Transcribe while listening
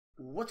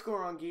What's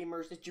going on,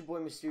 gamers? It's your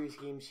boy Mysterious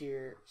Games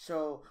here.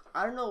 So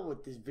I don't know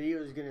what this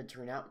video is gonna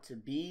turn out to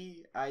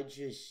be. I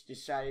just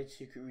decided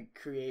to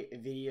create a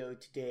video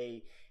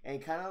today,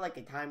 and kind of like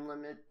a time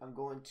limit. I'm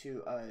going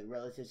to a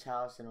relative's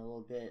house in a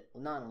little bit.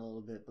 Well, not in a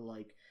little bit, but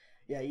like,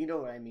 yeah, you know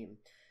what I mean.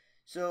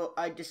 So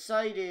I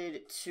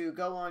decided to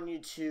go on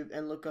YouTube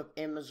and look up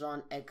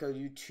Amazon Echo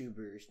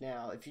YouTubers.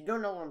 Now, if you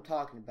don't know what I'm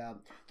talking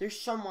about, there's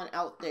someone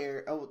out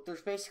there.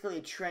 There's basically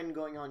a trend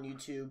going on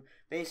YouTube.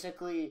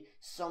 Basically,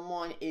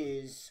 someone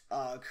is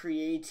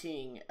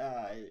creating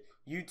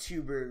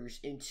YouTubers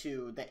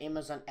into the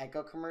Amazon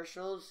Echo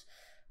commercials.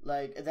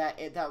 Like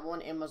that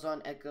one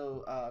Amazon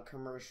Echo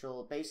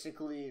commercial.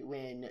 Basically,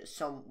 when they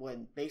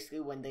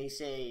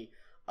say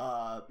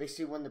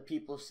when the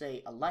people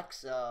say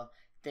Alexa,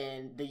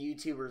 then the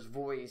YouTuber's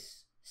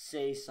voice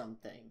says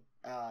something.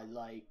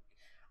 Like,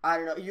 I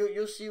don't know.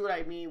 You'll see what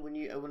I mean when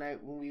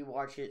we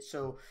watch it.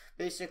 So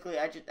basically,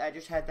 I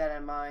just had that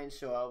in mind.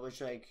 So I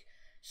was like,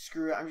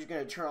 screw it. I'm just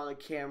gonna turn on the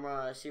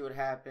camera, see what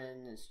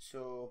happens.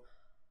 So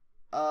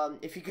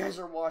if you guys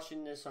are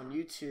watching this on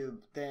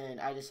YouTube, then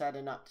I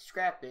decided not to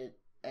scrap it,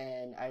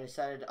 and I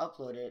decided to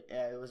upload it.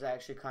 It was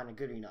actually kind of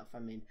good enough. I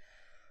mean,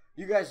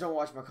 you guys don't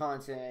watch my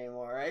content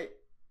anymore, right?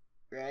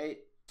 Right?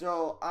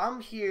 So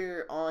I'm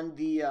here on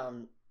the I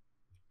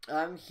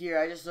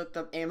just looked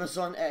up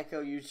Amazon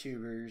Echo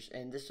YouTubers,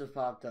 and this was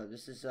popped up.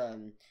 This is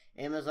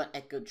Amazon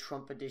Echo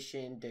Trump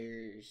edition.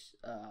 There's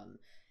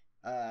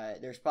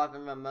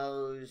Poppin'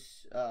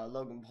 Memos,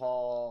 Logan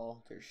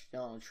Paul. There's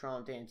Donald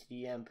Trump,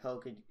 DanTDM,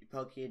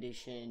 Pokey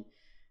edition,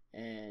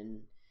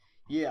 and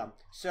yeah.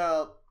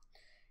 So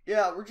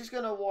yeah, we're just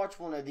gonna watch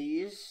one of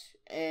these,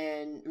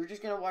 and we're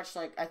just gonna watch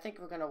I think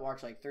we're gonna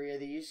watch 3 of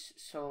these.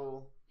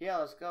 So yeah,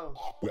 let's go.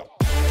 Okay,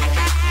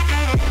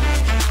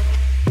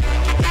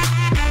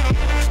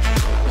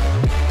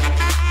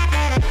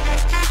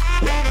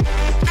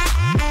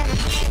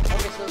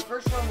 so the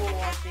first one we're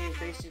watching is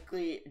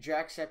basically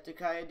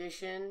Jacksepticeye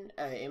edition,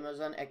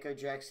 Amazon Echo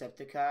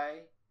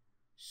Jacksepticeye.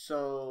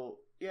 So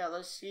yeah,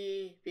 let's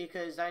see,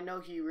 because I know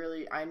he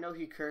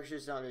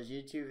curses on his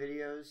YouTube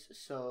videos,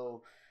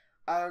 so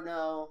I don't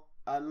know,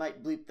 I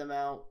might bleep them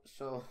out,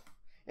 so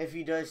if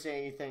he does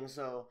say anything.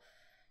 So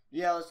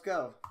yeah, let's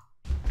go.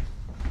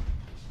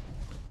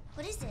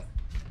 What is it?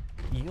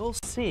 You'll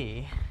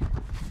see.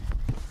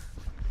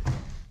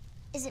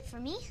 Is it for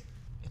me?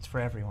 It's for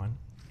everyone.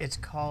 It's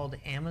called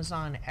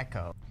Amazon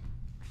Echo.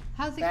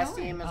 How's it That's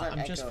going? the Amazon I'm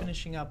Echo. just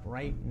finishing up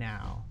right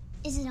now.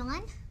 Is it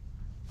on?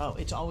 Oh,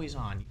 it's always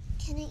on.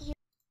 Can it hear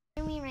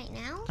me right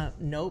now?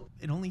 Nope.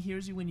 It only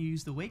hears you when you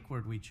use the wake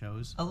word we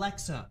chose.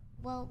 Alexa.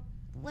 Well,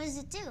 what does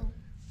it do?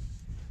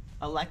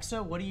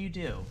 Alexa, what do you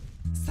do?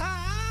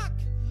 Suck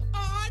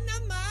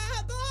on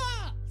my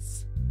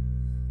balls!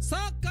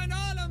 Suck on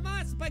all of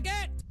my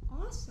spaghetti!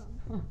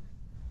 Awesome.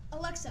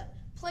 Alexa,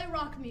 play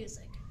rock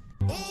music.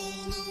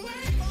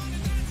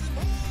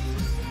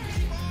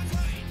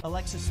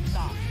 Alexa,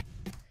 stop.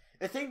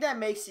 The thing that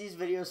makes these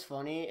videos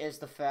funny is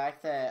the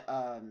fact that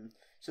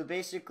so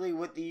basically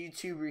what the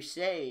YouTubers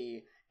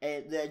say,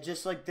 and that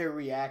just like their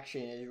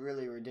reaction is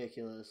really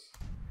ridiculous.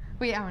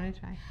 Wait, I want to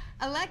try.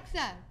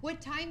 Alexa,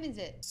 what time is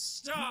it?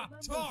 Stop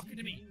talking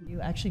to me! You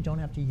actually don't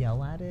have to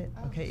yell at it,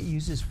 okay? It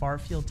uses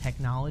far-field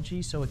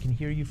technology, so it can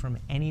hear you from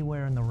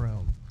anywhere in the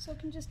room. So it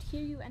can just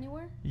hear you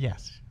anywhere?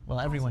 Yes. Well,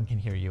 everyone can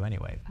hear you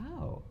anyway.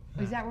 Oh,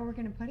 is that where we're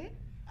going to put it?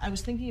 I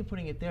was thinking of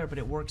putting it there, but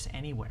it works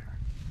anywhere.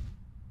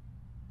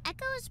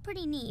 Echo is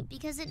pretty neat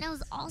because it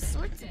knows all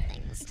sorts of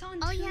things. It's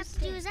on All you have to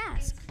do is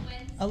ask.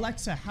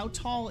 Alexa, how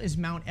tall is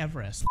Mount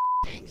Everest?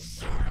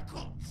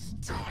 Circles,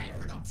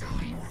 tired of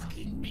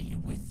fucking me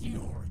with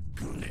your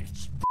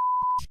glitch.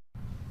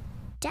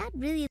 Dad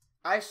really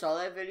I saw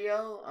that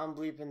video. I'm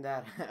bleeping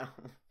that out.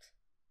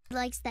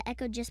 likes that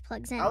Echo just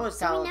plugs in, I was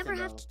so we talented, never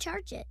have though. to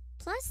charge it.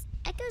 Plus,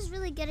 Echo's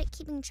really good at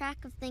keeping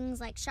track of things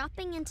like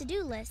shopping and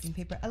to-do lists.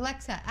 Paper.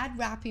 Alexa, add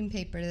wrapping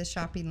paper to the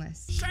shopping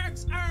list.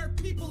 Sharks are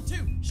people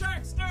too!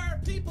 Sharks are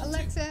people too!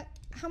 Alexa,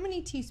 how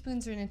many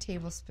teaspoons are in a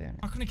tablespoon?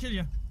 I'm not gonna kill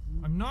you.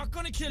 I'm not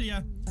gonna kill you.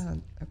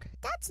 Okay.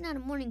 Dad's not a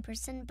morning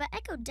person, but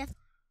Echo definitely.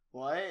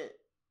 What?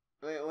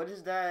 Wait, what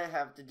does that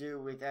have to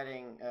do with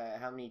adding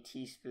how many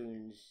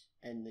teaspoons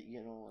and the,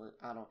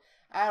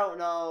 I don't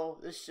know.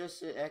 It's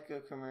just an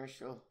Echo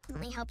commercial.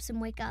 helps him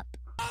wake up.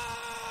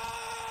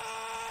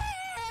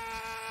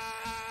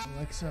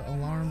 Alexa,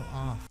 alarm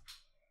off.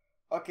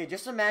 Okay,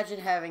 just imagine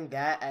having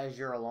that as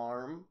your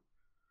alarm.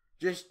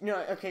 Just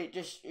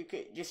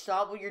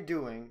stop what you're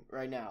doing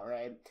right now,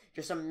 right?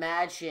 Just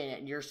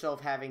imagine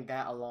yourself having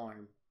that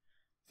alarm.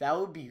 That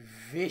would be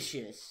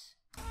vicious.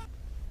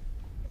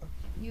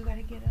 You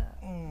gotta get up.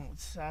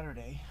 It's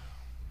Saturday.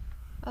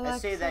 Alexa, I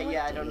say that, what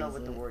yeah, I day don't know is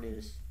what the it? word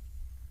is.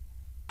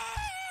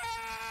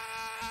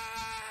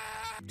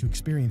 To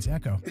experience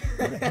Echo,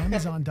 go to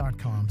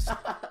Amazon.com.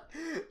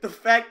 The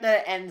fact that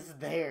it ends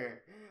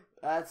there,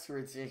 that's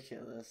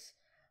ridiculous.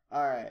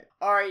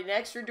 Alright,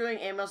 next we're doing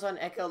Amazon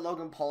Echo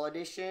Logan Paul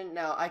edition.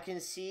 Now, I can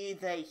see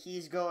that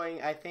he's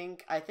going, I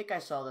think I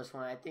saw this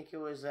one. I think it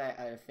was at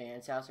a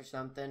fan's house or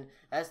something.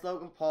 That's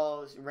Logan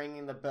Paul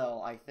ringing the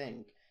bell, I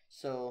think.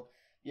 So,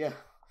 yeah.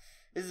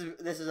 This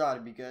is ought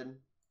to be good.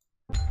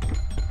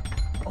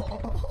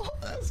 Oh,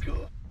 that's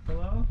cool.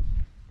 Hello?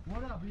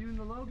 What up? Are you in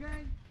the Low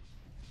Gang?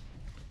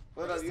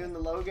 What up, you in the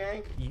Low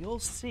Gang? You'll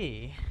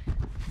see.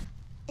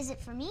 Is it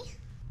for me?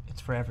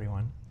 It's for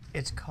everyone.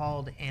 It's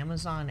called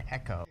Amazon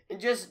Echo. And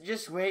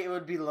just wait, it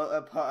would be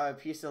a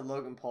piece of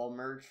Logan Paul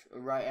merch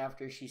right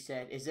after she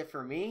said, "Is it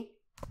for me?"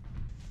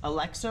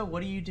 Alexa,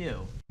 what do you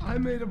do? I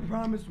made a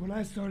promise when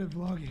I started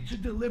vlogging to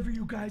deliver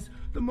you guys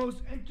the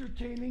most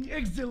entertaining,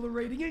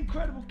 exhilarating,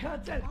 incredible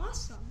content.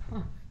 Awesome.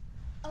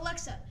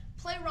 Alexa,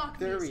 play rock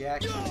Their music.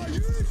 reaction.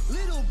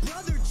 Little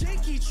brother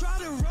Jakey try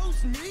to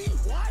roast me?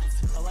 What?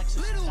 Alexa,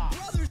 Little stop.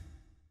 brother.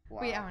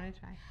 Wow. Wait, I want to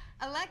try.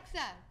 Alexa,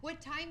 what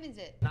time is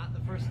it? Not the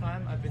first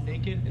time I've been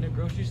naked in a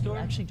grocery store.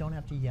 You actually don't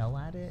have to yell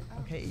at it,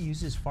 okay? It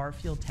uses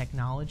far-field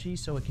technology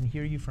so it can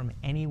hear you from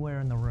anywhere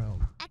in the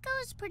room. Echo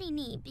is pretty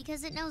neat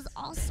because it knows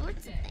all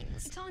sorts of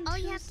things. It's on All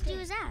you have to do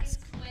is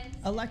ask.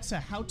 Alexa,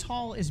 how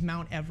tall is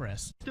Mount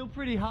Everest? Still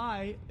pretty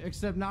high,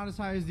 except not as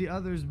high as the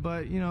others,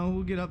 but you know,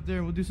 we'll get up there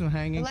and we'll do some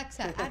hanging.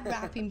 Alexa, add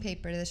wrapping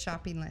paper to the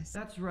shopping list.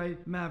 That's right,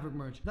 Maverick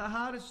merch. The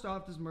hottest,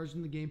 softest merch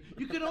in the game.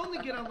 You can only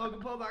get on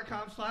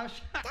loganpaul.com/.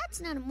 That's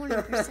not a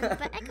morning person,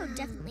 but Echo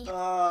definitely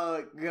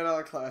Oh, good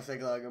old classic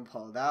Logan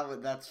Paul.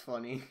 That's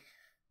funny.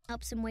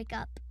 helps him wake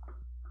up.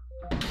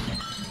 Hey,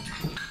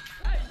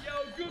 yo,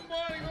 good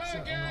morning,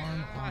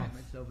 Logan! I hit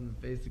myself in the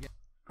face again.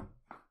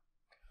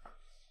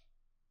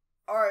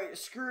 Alright,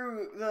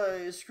 screw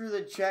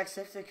the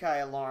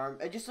Jacksepticeye alarm.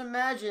 Just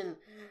imagine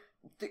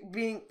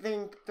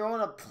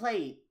throwing a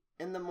plate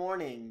in the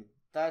morning.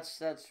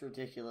 That's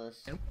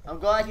ridiculous. I'm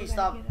glad he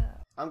stopped.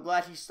 I'm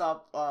glad he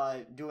stopped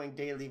doing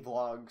daily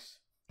vlogs.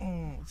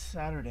 It's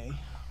Saturday.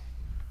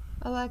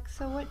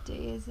 Alexa, what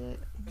day is it?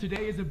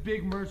 Today is a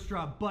big merch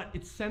drop, but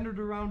it's centered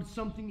around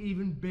something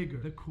even bigger.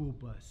 The Cool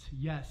Bus.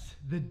 Yes,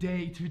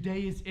 today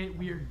is it.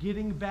 We are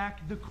getting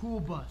back the Cool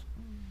Bus.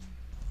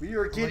 We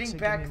are getting Alexa,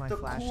 back give me my the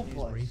flash cool news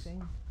bus.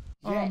 briefing.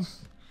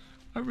 Yes.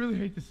 I really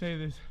hate to say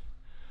this.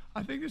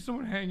 I think there's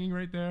someone hanging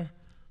right there.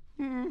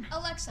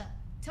 Alexa,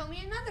 tell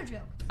me another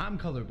joke. I'm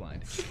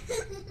colorblind.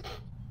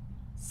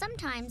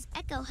 Sometimes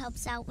Echo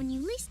helps out when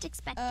you least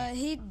expect it.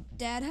 Hey,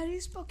 Dad, how do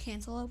you spell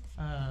cantaloupe?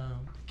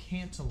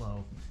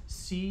 Cantaloupe.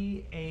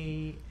 C-A-N-T...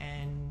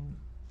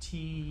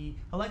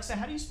 Alexa,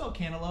 how do you spell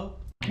cantaloupe?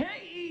 Kettle.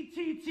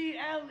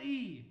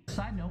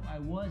 Side note, I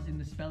was in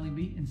the spelling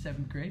bee in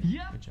 7th grade.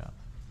 Yep. Good job.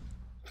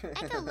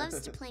 Echo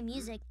loves to play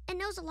music and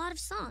knows a lot of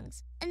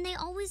songs, and they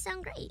always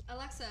sound great.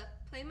 Alexa,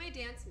 play my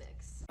dance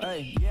mix.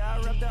 Hey, yeah,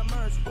 I rep that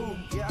merch. Ooh,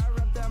 yeah, I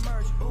rep that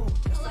merch. Ooh,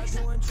 yes, Alexa,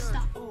 I do in church.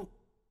 stop. Ooh.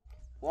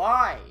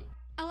 Why?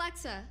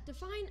 Alexa,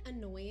 define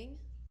annoying.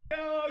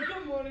 Yo,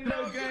 good morning,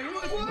 Logan.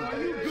 Are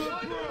you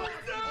good,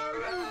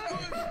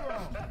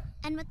 bro?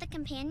 And with the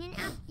companion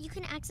app, you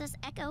can access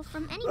Echo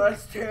from anywhere.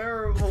 That's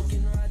terrible. I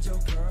can ride your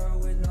girl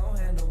with no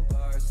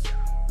handlebars.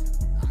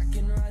 I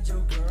can ride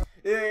your girl.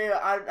 Yeah,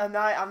 I'm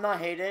not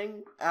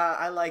hating.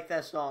 I like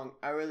that song.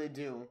 I really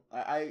do.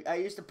 I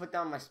used to put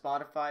down my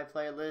Spotify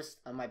playlist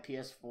on my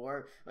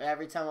PS4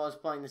 every time I was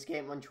playing this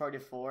game,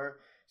 Uncharted 4.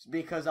 It's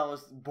because I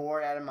was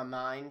bored out of my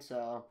mind.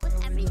 So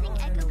With everything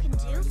Echo can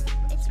do,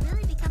 it's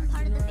really become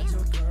part of the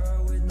family.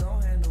 Girl with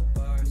no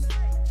handlebars.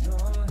 No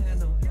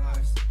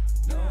handlebars.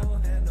 No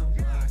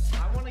handlebars.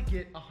 I want to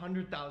get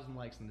 100,000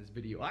 likes on this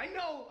video. I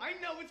know,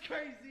 it's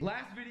crazy.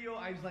 Last video,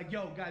 I was like,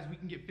 yo, guys, we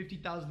can get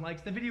 50,000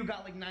 likes. The video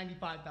got like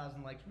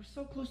 95,000 likes. We're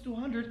so close to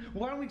 100.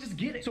 Why don't we just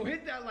get it? So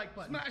hit that like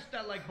button. Smash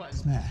that like button.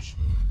 Smash.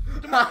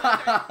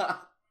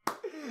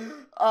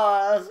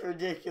 Oh, that's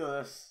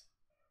ridiculous.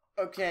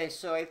 Okay,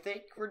 so I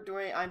think we're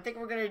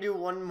gonna do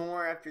one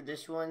more after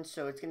this one.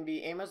 So it's gonna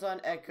be Amazon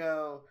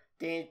Echo,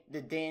 the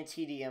Dan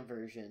TDM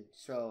version.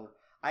 So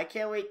I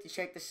can't wait to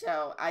check this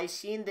out. I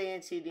seen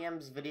Dan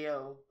TDM's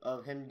video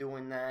of him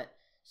doing that.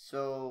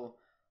 So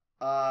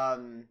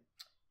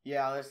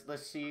yeah,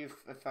 let's see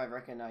if I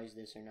recognize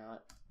this or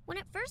not. When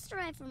it first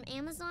arrived from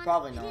Amazon,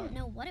 Probably I not. didn't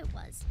know what it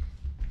was.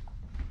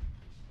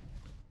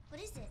 What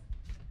is it?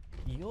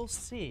 You'll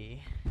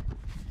see.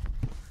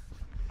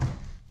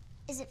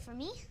 Is it for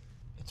me?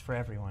 It's for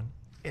everyone.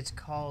 It's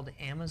called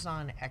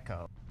Amazon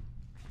Echo.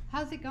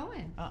 How's it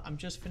going? I'm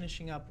just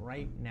finishing up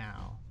right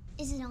now.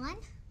 Is it on?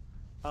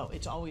 Oh,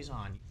 it's always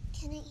on.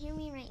 Can it hear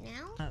me right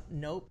now?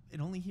 Nope. It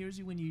only hears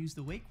you when you use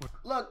the wake word.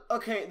 Look,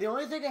 okay, the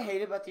only thing I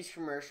hate about these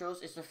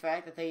commercials is the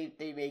fact that they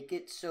make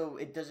it so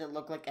it doesn't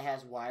look like it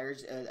has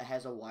wires, it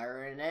has a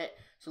wire in it.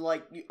 So,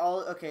 like,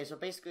 so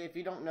basically, if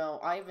you don't know,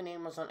 I have an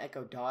Amazon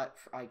Echo Dot.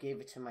 I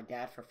gave it to my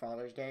dad for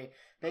Father's Day.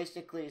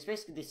 Basically, it's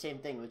basically the same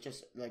thing, with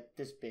just, like,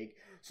 this big.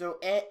 So,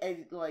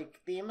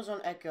 like, the Amazon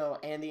Echo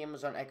and the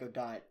Amazon Echo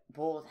Dot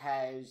both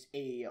has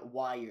a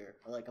wire,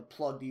 like a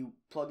plug you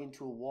plug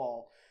into a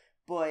wall.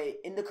 but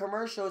in the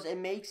commercials, it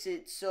makes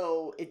it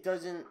so it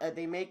doesn't.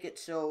 They make it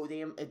so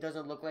it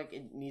doesn't look like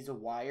it needs a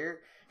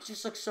wire. It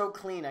just looks so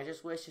clean. I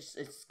just wish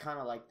it's kind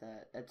of like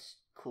that. That's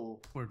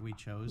cool. Word we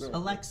chose. Really?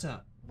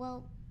 Alexa.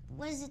 Well,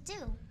 what does it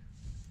do?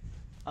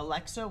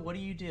 Alexa, what do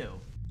you do?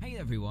 Hey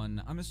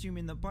everyone, I'm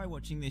assuming that by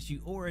watching this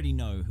you already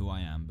know who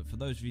I am, but for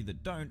those of you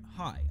that don't,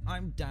 hi,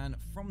 I'm Dan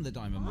from the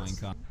Diamond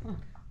Minecart. I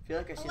feel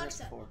like I've seen this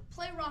Alexa, before.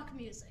 play rock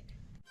music.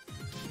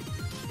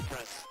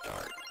 Press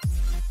start.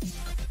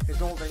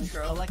 His old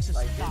intro. Alexa,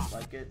 like stop. it,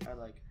 like it. I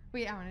like.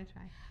 Wait, I want to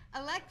try.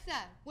 Alexa,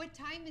 what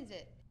time is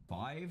it?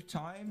 5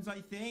 times,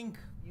 I think.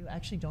 You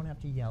actually don't have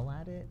to yell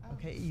at it,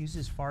 okay? It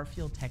uses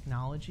far-field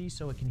technology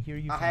so it can hear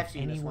you I from have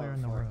seen this anywhere one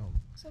in the before.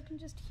 room. So it can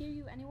just hear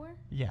you anywhere?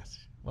 Yes.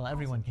 Well,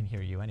 everyone can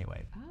hear you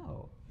anyway.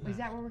 Oh, is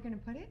that where we're going to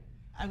put it?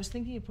 I was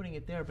thinking of putting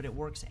it there, but it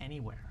works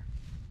anywhere.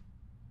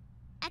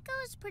 Echo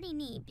is pretty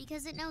neat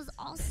because it knows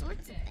all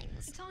sorts of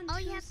things. It's on All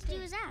you have to do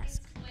is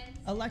ask.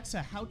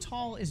 Alexa, how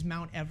tall is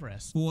Mount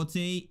Everest?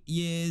 40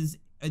 years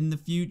in the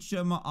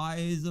future, my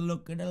eyes are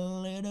looking a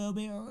little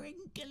bit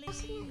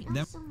wrinkly.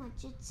 Not so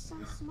much, it's so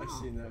small.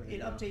 I've seen that. It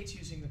Video. updates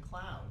using the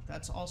cloud.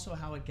 That's also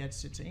how it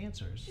gets its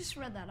answers. Just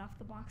read that off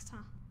the box, huh?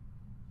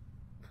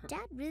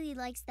 Dad really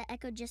likes that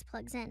Echo just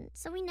plugs in,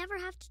 so we never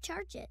have to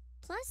charge it.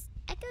 Plus,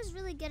 Echo's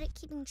really good at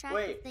keeping track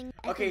Wait. of things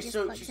Echo Okay, just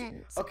so plugs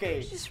in.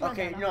 okay, Just read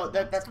okay. that No, off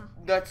the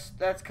box,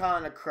 that's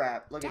kind of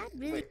crap. Look Dad at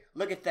really- wait,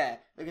 look at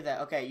that. Look at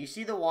that. Okay, you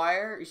see the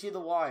wire? You see the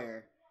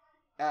wire?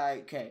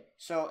 Okay,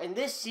 so in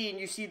this scene,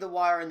 you see the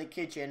wire in the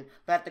kitchen,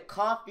 but at the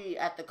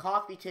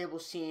coffee table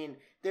scene,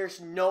 there's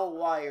no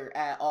wire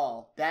at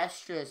all.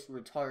 That's just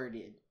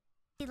retarded.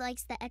 He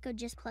likes that Echo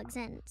just plugs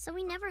in, so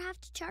we never have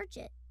to charge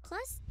it.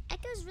 Plus,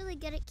 Echo's really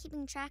good at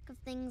keeping track of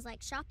things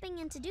like shopping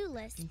and to-do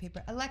lists. Wrapping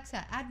paper.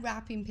 Alexa, add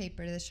wrapping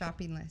paper to the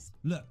shopping list.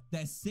 Look,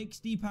 they're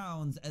 60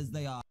 pounds as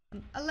they are.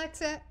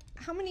 Alexa,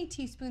 how many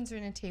teaspoons are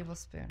in a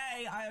tablespoon?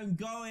 Hey, I am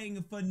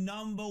going for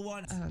number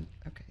 1.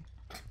 Okay.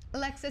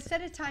 Alexa,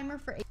 set a timer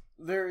for 8.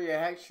 Their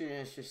reaction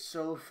is just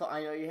so fun.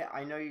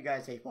 I know you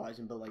guys hate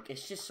pausing, but like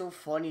it's just so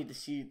funny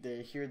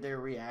to hear their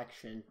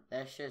reaction.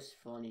 That's just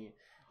funny.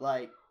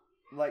 Like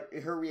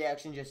her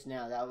reaction just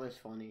now, that was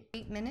funny.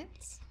 8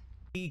 minutes?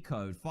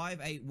 E-code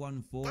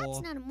 5814.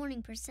 Dad's not a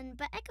morning person,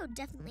 but Echo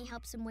definitely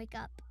helps him wake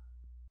up.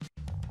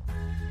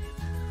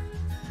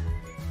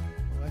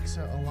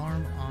 Alexa,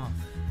 alarm off.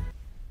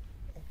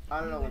 I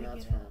don't know when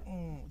that's from.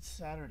 It's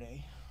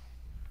Saturday.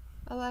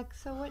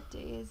 Alexa, what day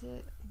is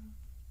it?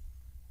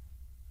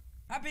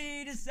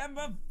 Happy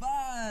December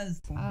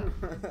 1st!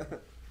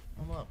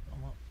 I'm up.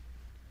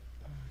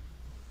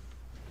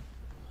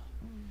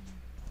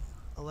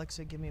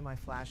 Alexa, give me my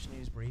flash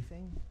news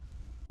briefing.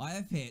 I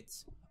have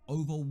hit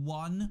over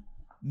 1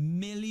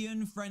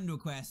 million friend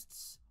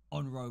requests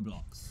on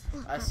Roblox.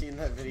 I've seen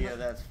that video.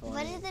 That's funny.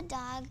 What did the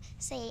dog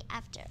say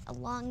after a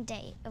long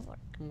day of work?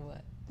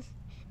 What?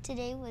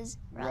 Today was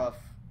rough. Rough.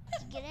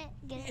 Get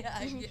it? Get it? Yeah,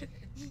 I get it.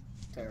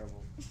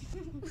 Terrible.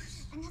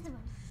 Another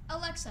one.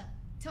 Alexa,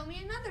 tell me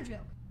another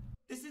joke.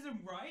 This isn't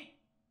right.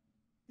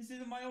 This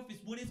isn't my office.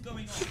 What is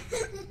going on?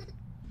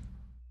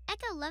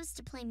 Echo loves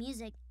to play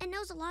music and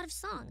knows a lot of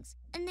songs,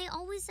 and they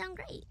always sound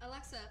great.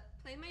 Alexa,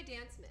 play my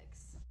dance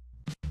mix.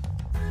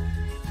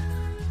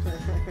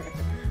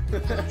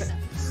 Alexa,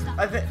 stop.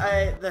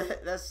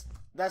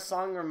 That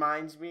song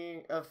reminds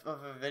me of a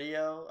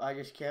video. I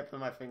just can't put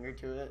my finger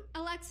to it.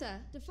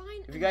 Alexa,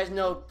 define. If you guys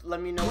know, let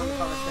me know in the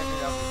comment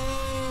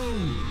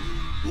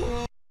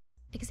section.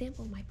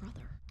 Example, my brother.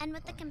 And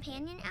with the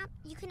companion app,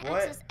 you can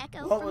What? access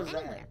Echo What from was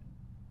that? anywhere.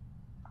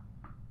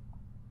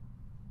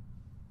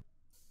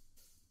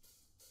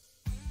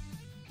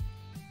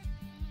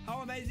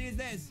 How amazing is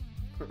this?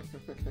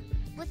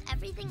 With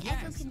everything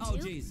Echo Yes. can Oh,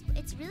 do, geez.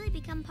 it's really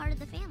become part of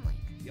the family.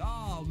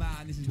 Oh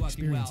man, this is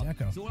working well. experience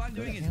Echo, So all I'm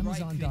go to doing is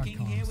right-clicking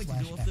here, which is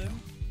Amazon.com/Echo.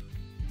 awesome.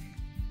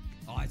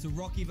 Oh, it's a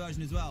rocky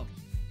version as well.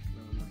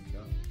 Oh my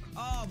god.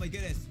 Oh my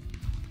goodness.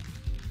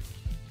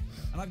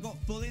 And I've got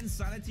full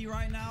insanity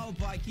right now,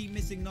 but I keep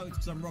missing notes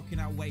because I'm rocking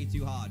out way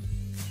too hard.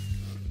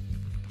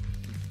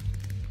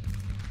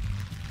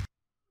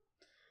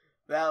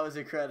 That was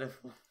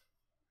incredible.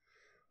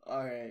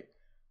 Alright.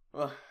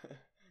 Well,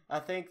 I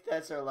think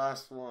that's our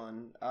last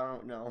one. I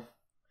don't know.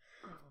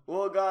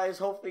 Well, guys,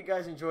 hopefully you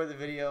guys enjoyed the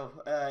video.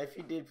 If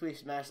you did, please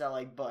smash that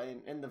like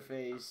button in the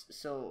face.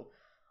 So,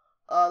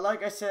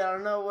 like I said, I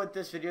don't know what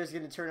this video is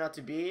going to turn out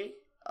to be.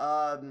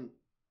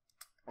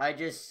 I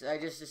just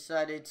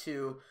decided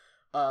to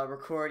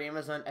record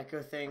Amazon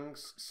Echo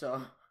things.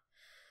 So,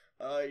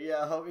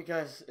 yeah, I hope you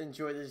guys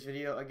enjoyed this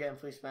video. Again,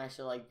 please smash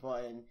the like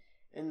button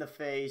in the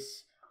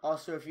face.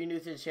 Also, if you're new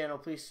to the channel,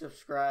 please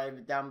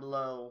subscribe down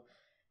below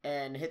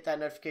and hit that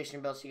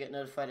notification bell so you get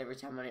notified every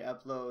time I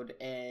upload.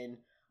 And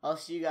I'll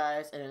see you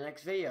guys in the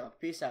next video.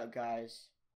 Peace out, guys.